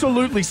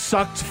absolutely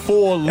sucked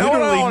for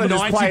literally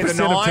 90%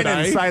 of today.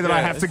 and say that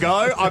I have to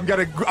go. I'm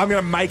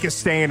gonna make a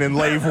stand and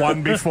leave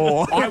one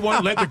before. I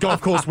won't let the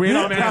golf course win.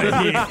 I'm out of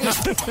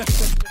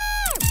here.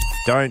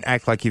 Don't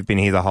act like you've been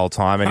here the whole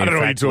time. And I don't in know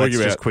what fact, you're talking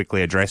let's just about.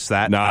 quickly address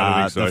that. No, I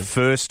don't think so. The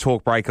first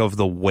talk break of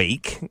the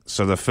week,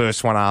 so the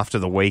first one after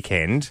the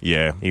weekend.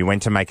 Yeah. You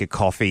went to make a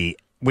coffee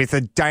with a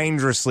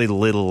dangerously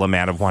little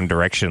amount of One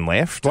Direction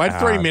left. Well, I had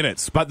 3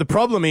 minutes, but the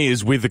problem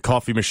is with the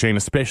coffee machine,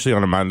 especially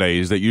on a Monday,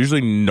 is that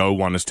usually no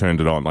one has turned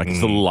it on. Like, it's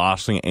the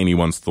last thing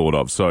anyone's thought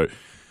of. So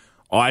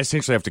I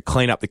essentially have to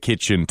clean up the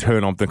kitchen,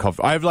 turn on the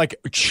coffee. I have, like,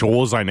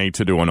 chores I need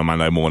to do on a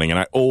Monday morning, and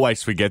I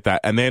always forget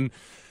that. And then...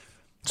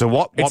 So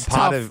what It's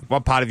part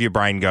tough. of your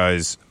brain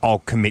goes, I'll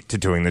commit to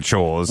doing the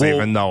chores,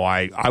 even though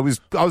I was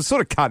sort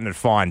of cutting it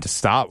fine to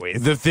start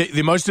with.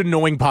 The most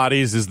annoying part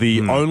is the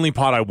only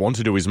part I want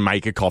to do is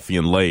make a coffee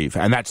and leave,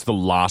 and that's the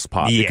last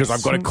part Yes. because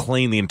I've got to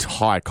clean the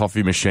entire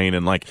coffee machine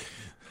and like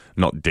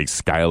not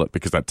descale it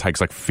because that takes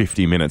like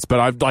 50 minutes. But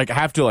I'd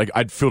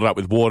I'd filled it up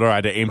with water. I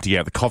had to empty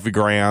out the coffee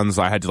grounds.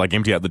 I had to like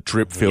empty out the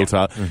drip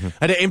filter. I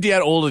had to empty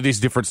out all of this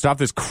different stuff.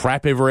 There's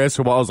crap everywhere.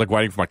 So while I was like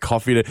waiting for my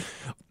coffee to.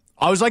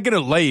 I was like going to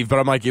leave, but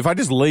I'm like, if I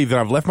just leave, then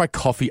I've left my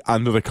coffee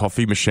under the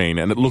coffee machine,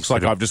 and it looks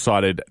like I've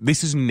decided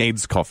this is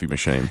Ned's coffee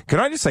machine. Can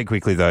I just say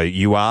quickly though,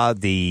 you are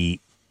the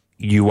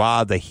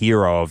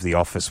hero of the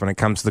office when it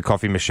comes to the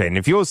coffee machine.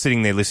 If you're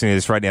sitting there listening to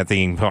this right now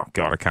thinking, oh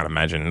God, I can't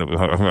imagine.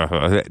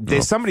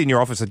 There's somebody in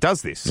your office that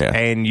does this, Yeah.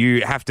 and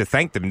you have to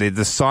thank them. They're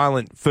the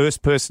silent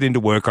first person into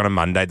work on a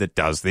Monday that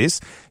does this.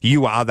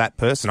 You are that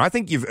person. I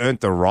think you've earned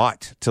the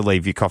right to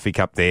leave your coffee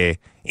cup there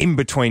in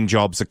between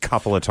jobs a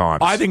couple of times.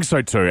 I think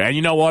so too. And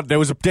you know what? There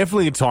was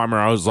definitely a time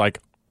where I was like,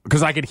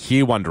 because I could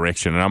hear One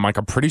Direction, and I'm like,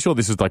 I'm pretty sure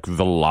this is like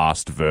the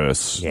last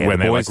verse Yeah, when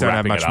the they're boys like don't have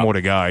wrapping much it up. more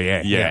to go.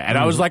 Yeah, Yeah, and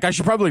I was like, I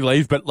should probably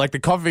leave, but like the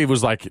coffee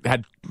was like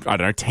had I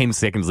don't know 10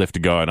 seconds left to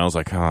go, and I was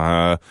like,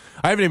 I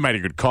haven't even made a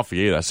good coffee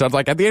either. So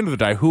like at the end of the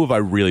day, who have I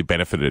really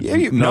benefited?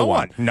 no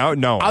one. No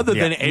one. Other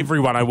Yeah. than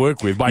everyone I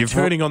work with by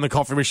turning on the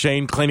coffee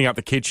machine, cleaning up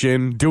the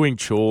kitchen, doing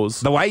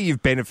chores. The way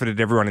you've benefited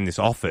everyone in this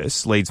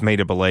office leads me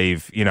to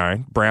believe,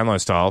 Brownlow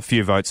style, a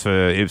few votes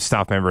for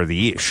staff member of the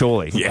year,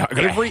 surely. Yeah,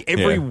 okay.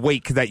 Every Yeah.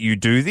 week that you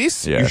do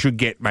this, Yeah. you should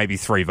get maybe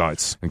 3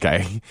 votes.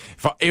 Okay,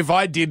 if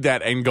I did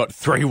that and got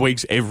 3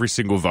 weeks every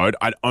single vote,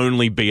 I'd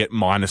only be at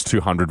minus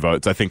 200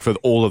 votes. I think for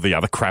all of the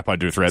other crap I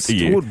do throughout the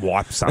It year. would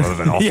wipe some of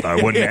it off, though,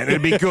 wouldn't it?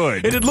 It'd be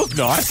good. It'd look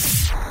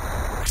nice.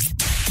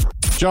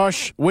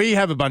 Josh, we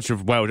have we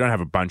don't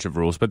have a bunch of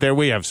rules, but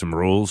we have some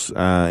rules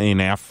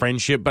in our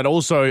friendship. But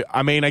also,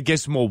 I mean, I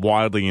guess more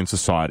widely in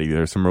society,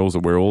 there are some rules that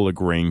we're all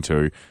agreeing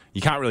to.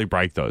 You can't really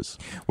break those.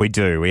 We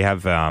do. We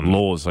have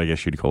Laws, I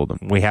guess you'd call them.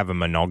 we have a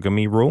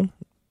monogamy rule.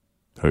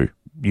 Who?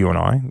 You and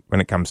I, when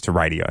it comes to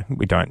radio,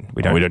 we don't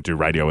We don't do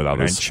radio with we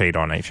don't others. cheat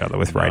on each other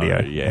with No,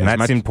 radio, yeah, and as that's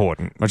much-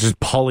 important. Much as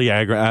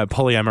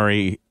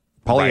polyamory.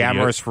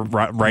 Polyamorous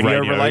radio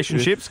radio.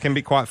 relationships can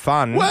be quite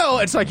fun. Well,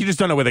 it's like you just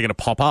don't know where they're going to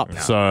pop up.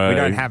 So we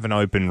don't have an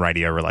open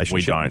radio We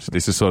relationship. don't.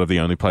 This is sort of the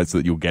only place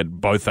that you'll get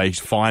both a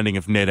finding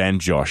of Ned and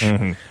Josh.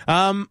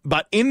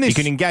 But in this, You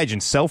can engage in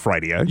self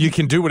radio. you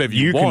can do whatever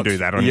you You want. can do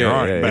that on your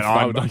own.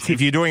 Yeah, But if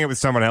you're doing it with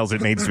someone else,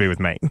 it needs to be with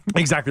me.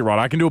 exactly right.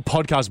 I can do a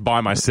podcast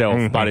by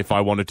myself, but if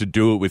I wanted to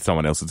do it with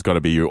someone else, it's got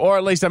to be you. Or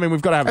at least, I mean,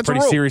 we've got to have That's a a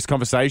pretty rule. serious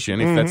conversation.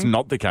 If that's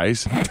not the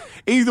case,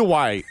 either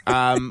way.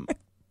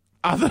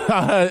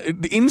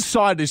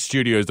 Inside this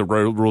studio is the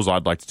rules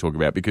I'd like to talk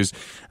about because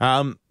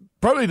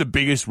probably the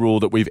biggest rule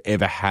that we've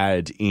ever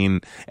had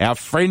in our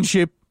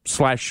friendship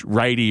 /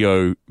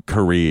 radio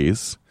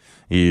careers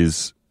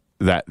is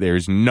that there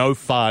is no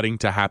farting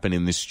to happen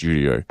in this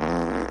studio.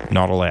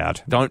 Not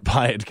allowed. Don't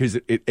play it because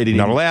it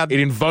Not allowed. It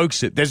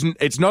invokes it.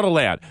 It's not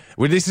allowed.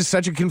 Well, this is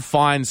such a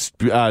confined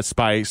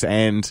space,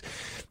 and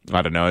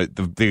I don't know,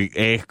 the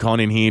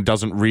aircon in here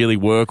doesn't really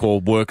work or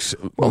works.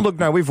 Well, look,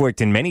 no, we've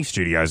worked in many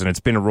studios, and it's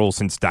been a rule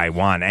since day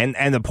one.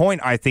 And the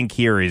point I think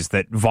here is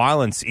that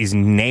violence is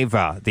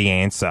never the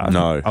answer.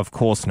 No. Of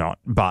course not.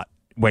 But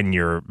when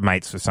you're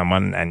mates with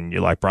someone and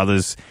you're like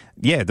brothers,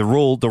 yeah, the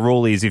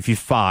rule is if you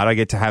fart, I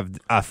get to have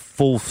a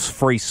full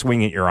free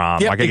swing at your arm.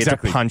 Yep, like I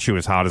exactly. get to punch you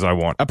as hard as I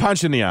want. A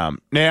punch in the arm.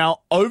 Now,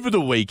 over the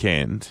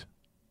weekend,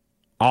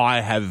 I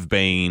have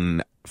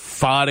been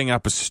farting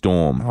up a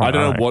storm. I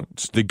don't no. know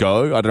what's the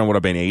go. I don't know what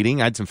I've been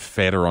eating. I had some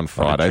feta on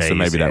Friday, so cheese,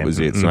 maybe that yeah. was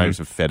it. So maybe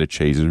some feta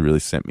cheese has really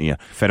sent me a...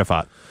 Feta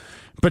fart.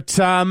 But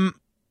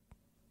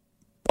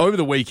over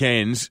the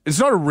weekend, it's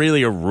not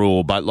really a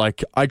rule, but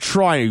like I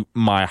try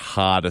my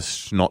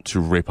hardest not to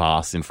rip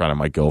ass in front of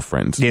my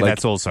girlfriend. Yeah, Like,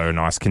 that's also a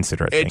nice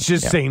considerate thing. it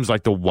just Yeah. seems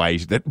like the way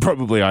that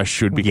probably I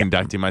should be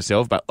conducting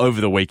myself. But over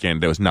the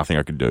weekend, there was nothing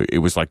I could do. It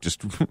was like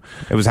just...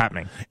 It was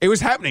happening. It was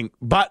happening,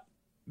 but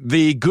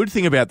the good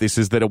thing about this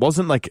is that it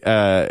wasn't like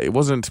it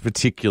wasn't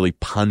particularly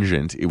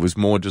pungent. It was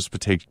more just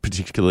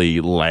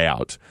particularly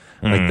loud.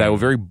 Like they were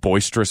very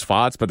boisterous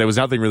farts, but there was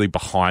nothing really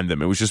behind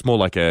them. It was just more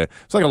like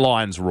it's like a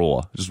lion's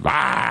roar, just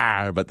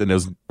but then there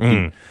was.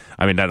 I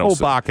mean, that All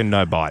also bark and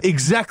no bite.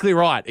 exactly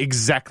right,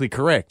 exactly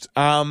correct.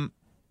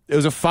 It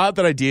was a fart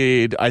that I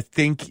did. I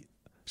think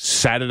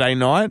Saturday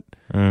night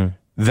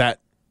that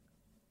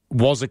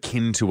was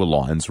akin to a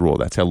lion's roar.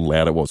 That's how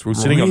loud it was. We were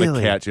sitting on the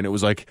Really? couch and it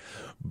was like,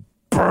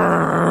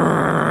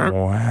 brrr.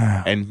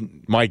 Wow.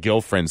 And my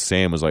girlfriend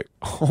Sam was like,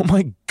 oh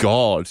my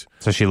God.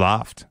 So she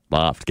laughed.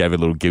 Laughed, gave a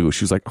little giggle.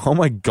 She was like, oh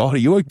my God, are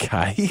you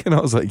okay? And I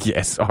was like,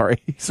 yeah,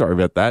 sorry. Sorry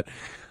about that.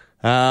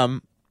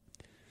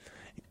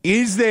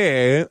 Is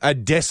there a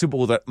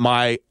decibel that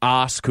my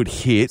ass could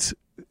hit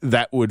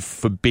that would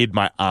forbid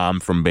my arm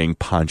from being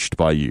punched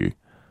by you?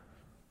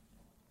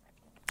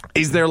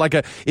 Is there like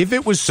a... If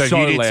it was so,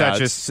 So, you did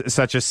loud...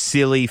 such a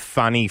silly,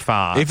 funny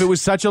fart. If it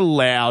was such a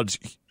loud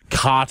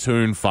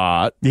cartoon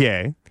fart,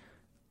 yeah.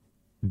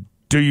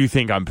 do you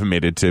think I'm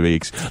permitted to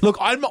be... Look,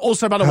 I'm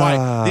also, by the way,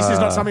 this is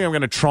not something I'm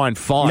going to try and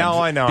find. No,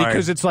 I know.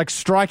 Because it's like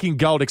striking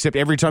gold, except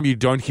every time you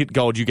don't hit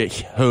gold, you get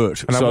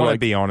hurt. And So, I want like, to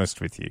be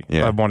honest with you.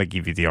 Yeah. I want to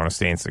give you the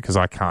honest answer because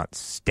I can't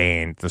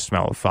stand the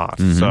smell of fart.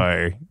 Mm-hmm.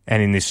 So,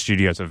 and in this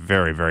studio, it's a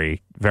very,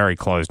 very, very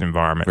closed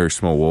environment. very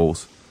small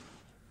walls.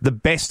 The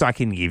best I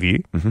can give you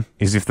Mm-hmm.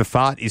 is if the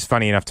fart is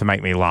funny enough to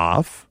make me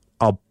laugh,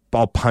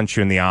 I'll punch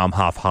you in the arm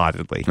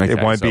half-heartedly. Okay,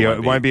 it won't so be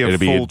it won't be- a it'll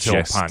be a full tilt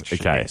jest. punch.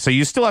 Okay. Yeah. So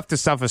you still have to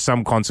suffer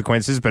some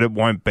consequences, but it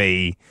won't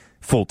be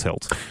full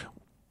tilt.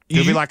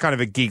 It'll be like kind of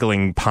a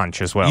giggling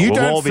punch as well. You We'll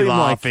don't all be seem like-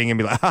 laughing and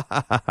be like,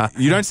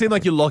 You don't seem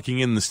like you're locking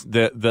in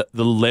the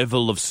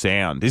level of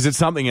sound. Is it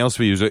something else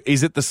for you?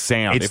 Is it the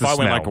sound? it's if the I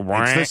smell. went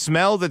like, It's the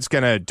smell that's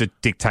going to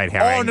dictate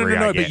how oh, angry I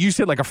no. get. But you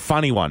said like a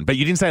funny one, but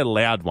you didn't say a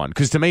loud one.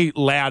 Because to me,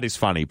 loud is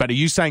funny. But are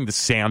you saying the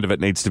sound of it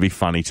needs to be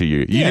funny to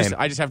you?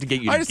 I just have to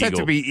get you to I just giggle.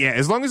 have to be,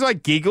 as long as I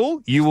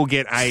giggle, you will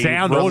get a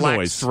Sound or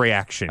relaxed noise?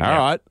 reaction. All Yeah.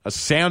 right, a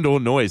sound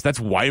or noise. That's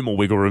way more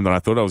wiggle room than I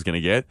thought I was going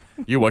to get.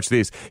 You watch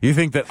this. You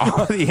think that the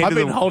end I've of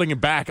been the- holding it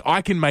back.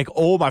 I can make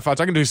all my farts.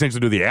 I can do essentially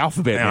do the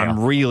alphabet And now.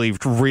 I'm really,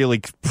 really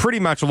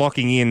pretty much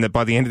locking in that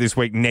by the end of this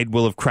week, Ned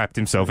will have crapped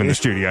himself in the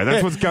studio.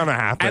 That's what's going to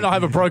happen. And I'll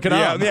have a broken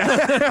arm.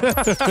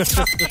 Yeah.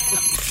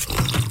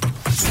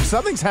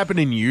 Something's happened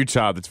in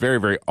Utah that's very,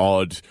 very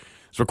odd.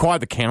 It's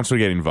required the council to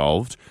get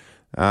involved.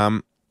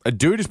 A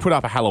dude has put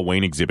up a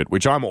Halloween exhibit,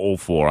 which I'm all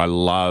for. I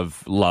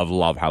love, love,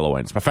 love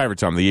Halloween. It's my favorite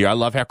time of the year. I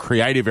love how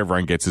creative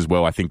everyone gets as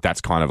well. I think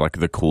that's kind of like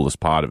the coolest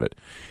part of it.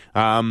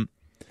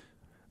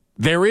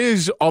 There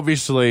is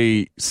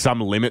obviously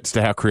some limits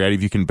to how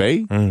creative you can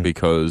be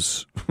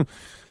because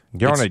You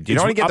don't want to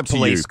get up the to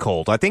police you.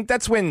 called. I think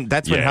that's when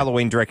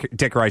Halloween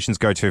decorations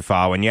go too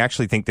far, when you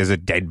actually think there's a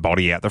dead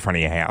body out the front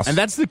of your house. And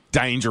that's the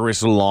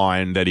dangerous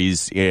line that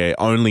is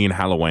only in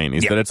Halloween,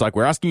 is that it's like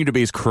we're asking you to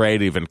be as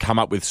creative and come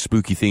up with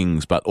spooky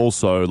things, but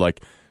also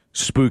like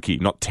spooky,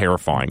 not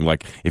terrifying.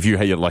 Like if you,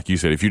 like you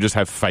said, if you just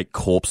have fake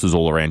corpses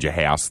all around your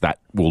house, that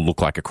will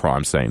look like a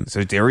crime scene.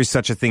 So there is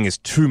such a thing as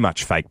too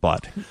much fake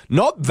blood.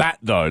 Not that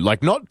though,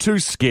 like not too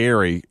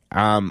scary.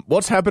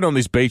 What's happened on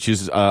this beach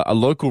is a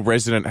local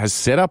resident has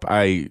set up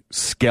a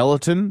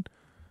skeleton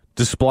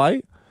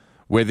display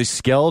where the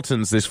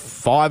skeletons, there's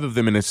 5 of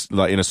them in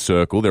a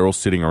circle. They're all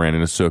sitting around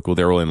in a circle.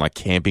 They're all in like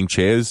camping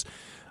chairs.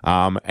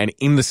 And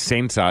in the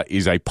center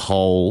is a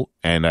pole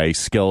and a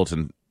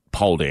skeleton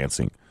pole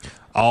dancing.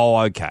 Oh,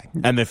 okay.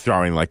 And they're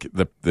throwing like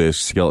the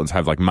skeletons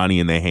have like money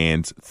in their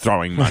hands,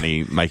 throwing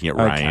money, making it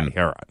rain, Okay,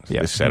 all right.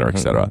 Yeah. et cetera, et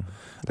cetera.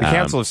 The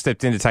council have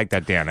stepped in to take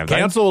that down, have they?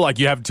 Council, like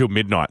you have until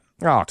midnight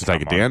Oh, to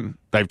take it come on.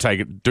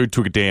 down. Dude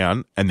took it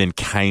down and then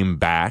came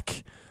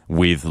back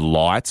with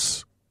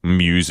lights,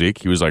 music.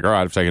 He was like, all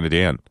right, I've taken it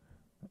down.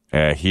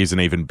 Here's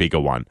an even bigger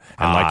one.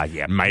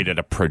 And made it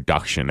a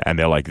production. And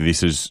they're like,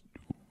 this is...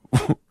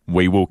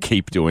 We will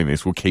keep doing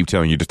this. We'll keep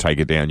telling you to take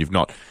it down. You've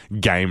not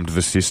gamed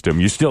the system.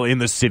 You're still in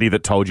the city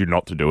that told you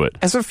not to do it.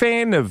 As a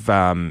fan of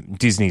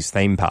Disney's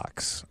theme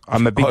parks,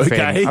 I'm a big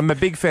fan. Okay. I'm a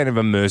big fan of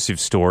immersive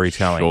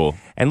storytelling. Sure.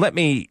 And let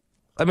me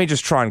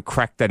just try and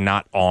crack the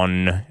nut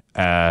on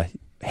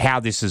how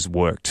this has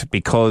worked.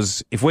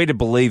 Because if we're to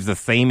believe the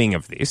theming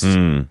of this,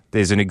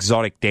 there's an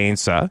exotic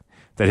dancer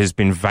that has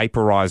been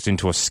vaporized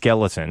into a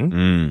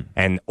skeleton,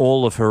 and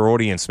all of her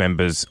audience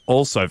members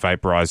also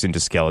vaporized into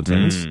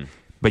skeletons,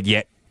 but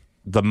yet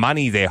the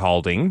money they're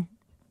holding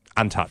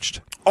untouched.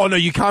 Oh, no,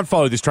 you can't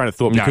follow this train of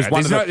thought No,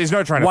 because there's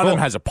no train of one of them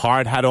thought. has a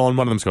pirate hat on,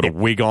 one of them's got a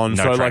wig on.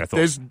 No so, train like, of thought.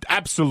 there's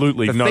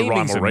absolutely The no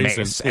rhyme theming's or a reason.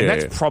 mess, and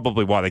that's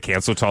probably why the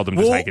council told them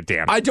to take it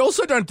down. I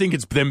also don't think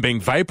it's them being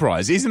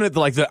vaporized. Isn't it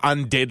like the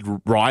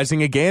undead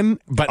rising again?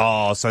 But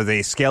Oh, so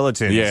they're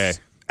skeletons. Yeah.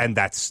 And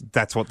that's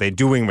what they're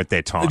doing with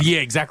their time. yeah,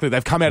 exactly.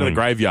 They've come out of the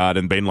graveyard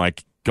and been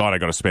like, God, I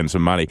got to spend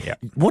some money. Yeah.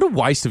 What a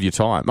waste of your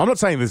time. I'm not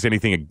saying there's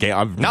anything again.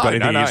 I've No, got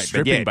anything no, against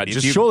stripping, yeah, but if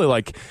just you- surely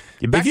like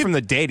You're back if you- from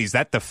the dead. Is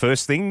that the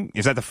first thing?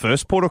 Is that the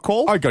first port of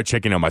call? I go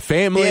check in on my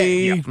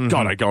family. Yeah, yeah.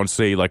 God, I go and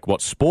see like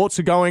what sports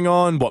are going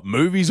on, what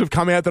movies have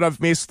come out that I've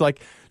missed. Like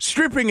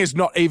stripping is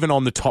not even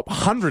on the top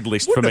 100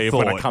 list for Wouldn't me have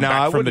when I thought. come No, I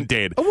back from the wouldn't-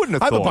 dead. I wouldn't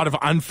have have a thought. part of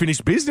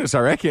unfinished business, I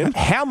reckon.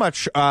 How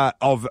much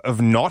of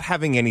not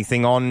having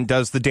anything on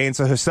does the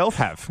dancer herself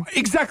have?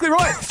 Exactly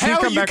right. She's How are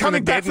come you back from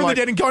coming the back dead from the and,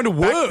 dead and going to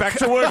work? Back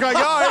to work. Like,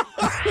 go.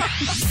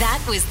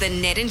 That was the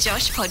Ned and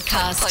Josh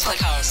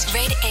podcast.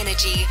 Red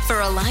Energy for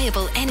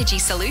reliable energy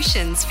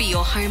solutions for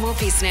your home or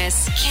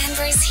business.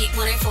 Canberra's Hit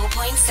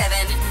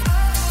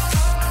 104.7.